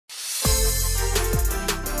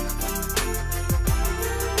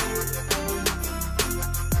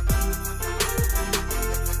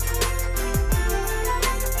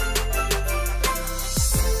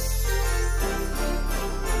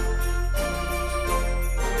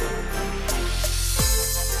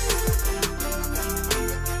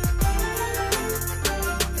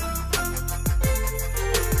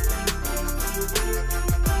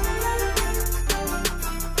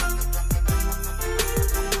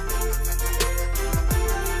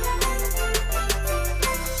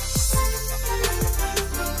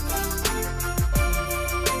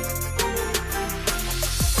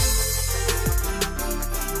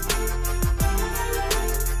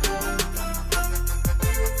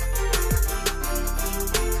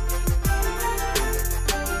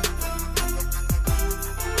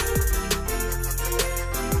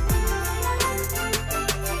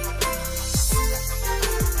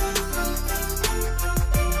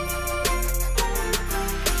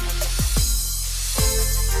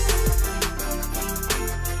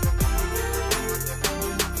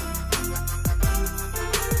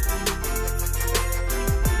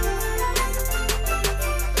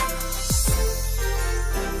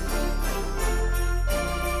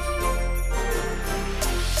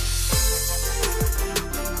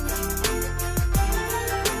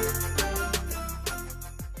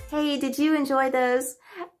Did you enjoy those?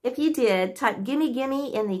 If you did, type gimme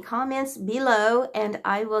gimme in the comments below and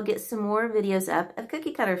I will get some more videos up of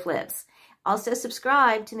cookie cutter flips. Also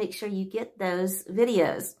subscribe to make sure you get those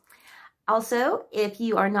videos. Also, if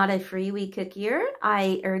you are not a free WeCookier,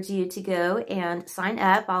 I urge you to go and sign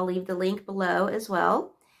up. I'll leave the link below as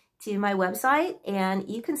well to my website, and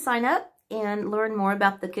you can sign up and learn more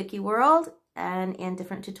about the cookie world and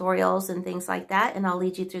different tutorials and things like that, and I'll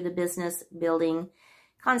lead you through the business building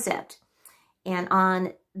concept. And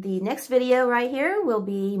on the next video right here will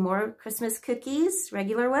be more Christmas cookies,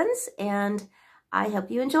 regular ones, and I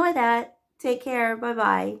hope you enjoy that. Take care.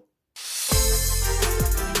 Bye-bye.